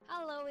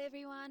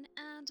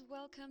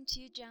welcome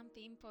to Jump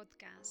In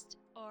Podcast,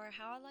 or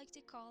how I like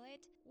to call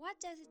it, What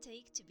Does It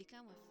Take to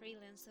Become a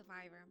Freelance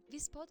Survivor?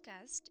 This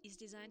podcast is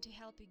designed to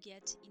help you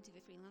get into the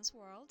freelance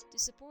world, to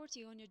support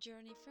you on your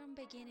journey from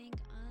beginning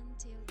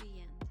until the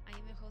end. I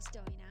am your host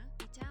Doina,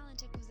 a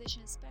talent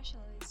acquisition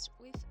specialist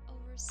with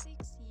over 6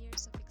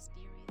 years of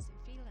experience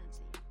in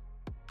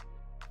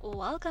freelancing.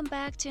 Welcome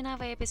back to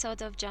another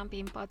episode of Jump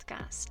In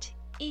Podcast.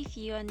 If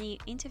you are new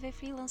into the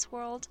freelance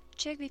world,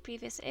 check the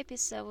previous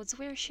episodes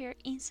where I share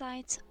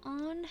insights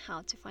on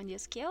how to find your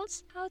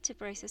skills, how to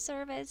price a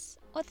service,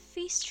 what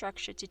fee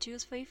structure to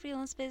choose for your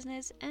freelance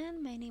business,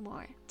 and many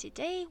more.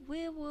 Today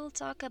we will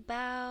talk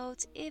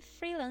about if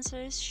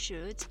freelancers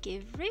should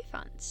give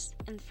refunds.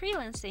 In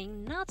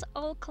freelancing, not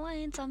all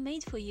clients are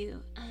made for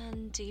you,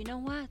 and do you know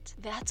what?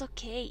 That's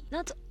okay.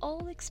 Not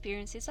all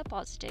experiences are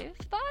positive,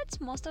 but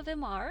most of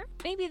them are.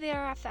 Maybe there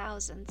are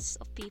thousands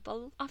of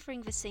people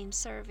offering the same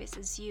service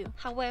as you.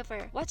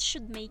 However, what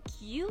should make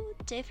you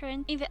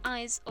different in the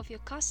eyes of your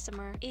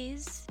customer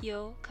is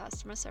your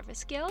customer service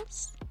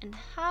skills and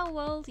how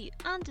well you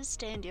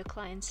understand your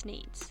client's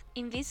needs.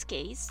 In this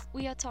case,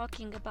 we are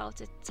talking about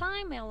the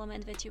time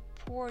element that you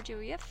poured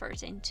your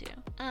effort into.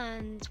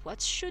 And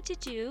what should you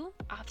do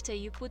after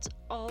you put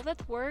all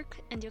that work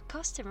and your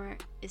customer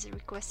is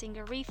requesting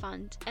a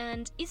refund?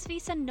 And is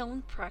this a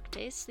known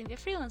practice in the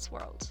freelance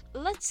world?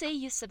 Let's say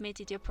you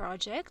submitted your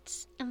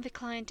project and the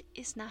client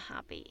is not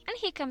happy and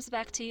he comes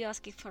back to you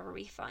asking for a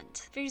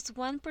refund. There's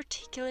one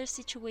particular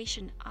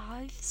situation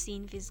I've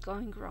seen this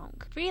going wrong.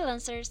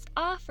 Freelancers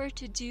offer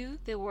to do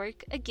the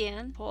work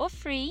again for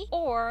free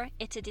or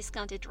at a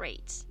discounted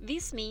rate.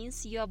 This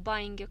means you are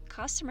buying your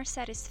customer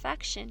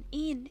satisfaction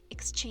in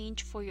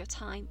exchange for your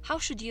time. How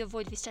should you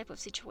avoid this type of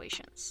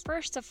situations?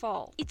 First of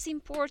all, it's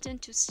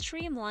important to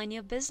streamline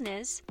your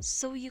business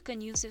so you can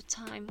use your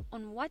time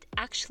on what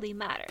actually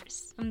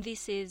matters. And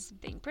this is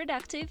being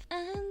productive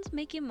and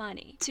making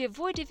money. To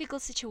avoid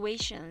difficult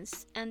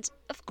situations, and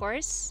of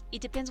course,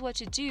 it depends what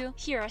you do,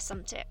 here are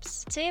some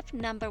tips. Tip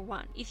number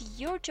 1. If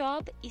your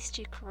job is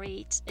to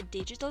create a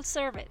digital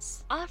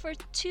service, offer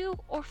 2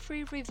 or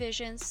 3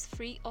 revisions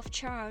free of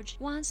charge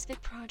once the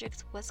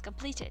project was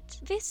completed.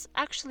 This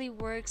actually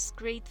works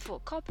great for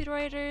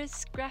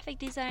copywriters, graphic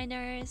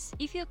designers.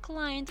 If your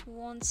client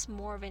wants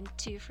more than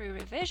 2-3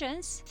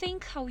 revisions,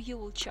 think how you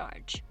will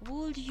charge.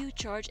 Would you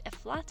charge a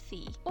flat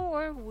fee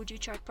or would you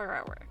charge per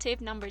hour?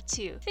 Tip number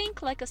 2.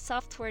 Think like a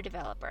software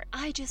developer.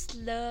 I just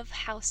love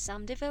how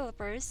some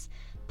developers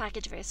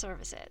package their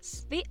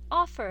services. They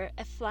offer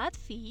a flat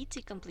fee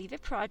to complete the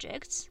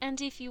project,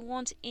 and if you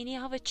want any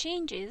other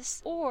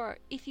changes or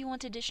if you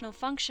want additional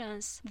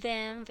functions,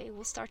 then they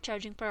will start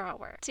charging per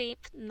hour. Tip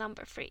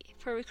number 3.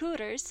 For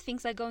recruiters,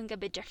 things are going a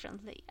bit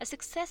differently. A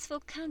successful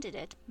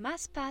candidate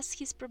must pass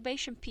his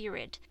probation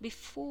period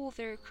before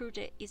the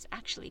recruiter is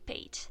actually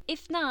paid.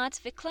 If not,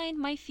 the client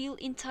might feel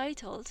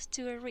entitled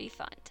to a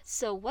refund.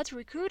 So what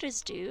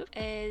recruiters do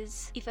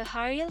is, if a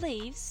hire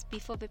leaves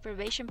before the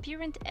probation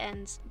period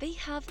ends, they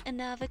have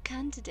another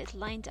candidate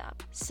lined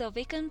up, so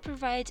they can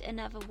provide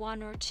another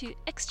 1 or 2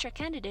 extra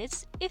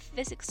candidates if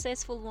the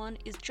successful one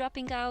is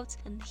dropping out,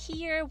 and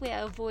here we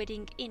are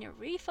avoiding any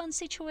refund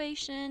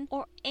situation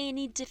or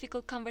any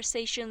difficult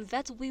conversation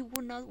that we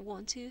would not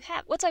want to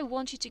have. What I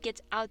want you to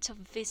get out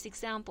of this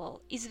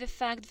example is the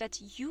fact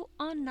that you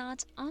are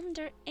not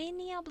under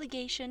any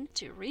obligation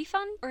to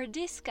refund or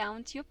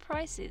discount your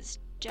prices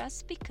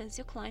just because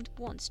your client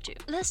wants to.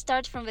 Let's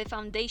start from the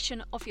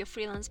foundation of your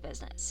freelance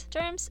business.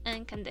 Terms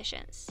and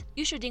conditions.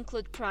 You should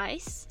include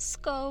price,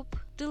 scope,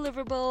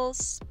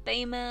 deliverables,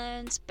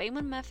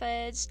 payment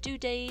methods, due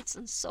dates,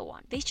 and so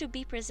on. They should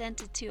be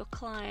presented to your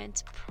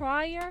client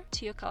prior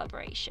to your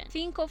collaboration.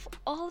 Think of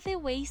all the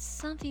ways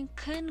something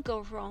can go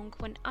wrong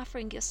when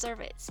offering your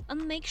service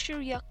and make sure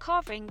you're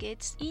covering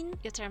it in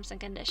your terms and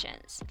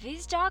conditions.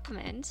 This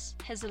document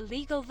has a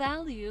legal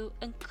value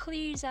and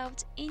clears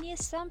out any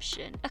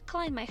assumption a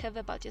client might have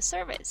about your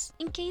service,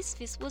 in case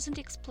this wasn't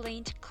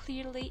explained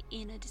clearly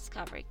in a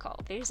discovery call.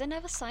 There's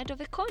another side of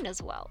the coin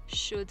as well.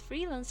 Should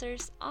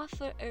freelancers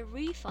offer a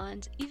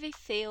refund if they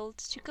failed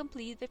to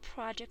complete the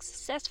project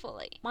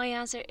successfully? My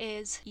answer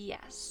is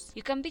yes.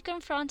 You can be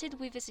confronted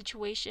with a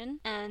situation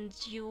and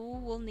you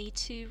will need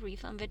to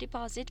refund the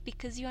deposit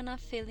because you are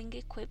not feeling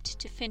equipped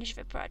to finish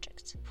the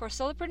project. For a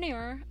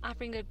solopreneur,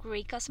 offering a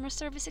great customer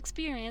service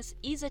experience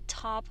is a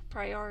top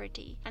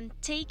priority, and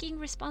taking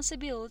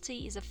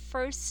responsibility is a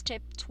first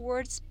step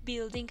towards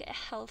building a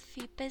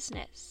healthy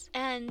business.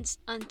 And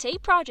on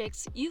take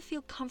projects you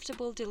feel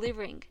comfortable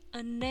delivering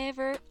and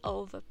never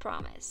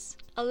overpromise.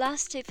 A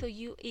last tip for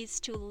you is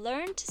to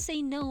learn to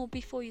say no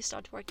before you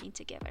start working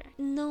together.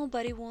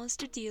 Nobody wants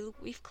to deal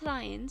with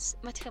clients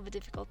that have a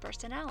difficult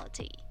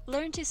personality.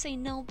 Learn to say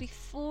no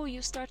before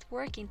you start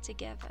working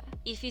together.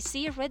 If you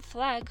see a red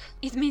flag,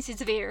 it means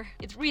it's there.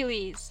 It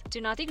really is.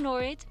 Do not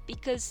ignore it,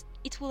 because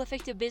it will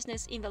affect your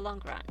business in the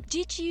long run.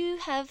 Did you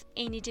have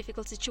any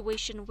difficult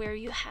situation where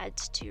you had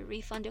to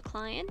refund your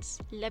clients?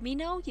 Let me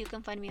know. You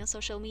can find me on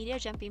social media,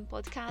 Jumping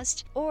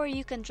Podcast, or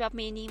you can drop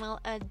me an email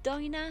at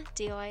doina,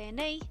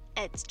 D-O-I-N-A,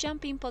 at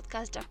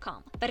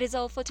jumpingpodcast.com. That is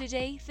all for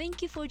today.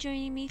 Thank you for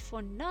joining me for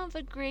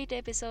another great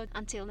episode.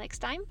 Until next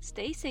time,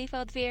 stay safe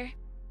out there.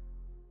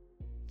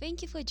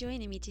 Thank you for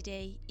joining me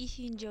today. If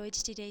you enjoyed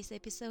today's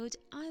episode,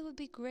 I would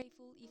be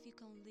grateful if you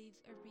can leave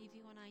a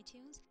review on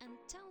iTunes and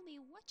tell me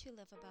what you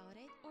love about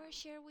it, or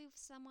share with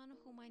someone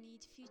who might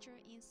need future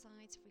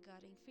insights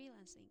regarding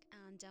freelancing.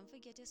 And don't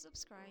forget to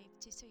subscribe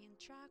to stay on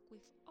track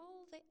with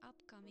all the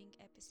upcoming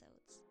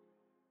episodes.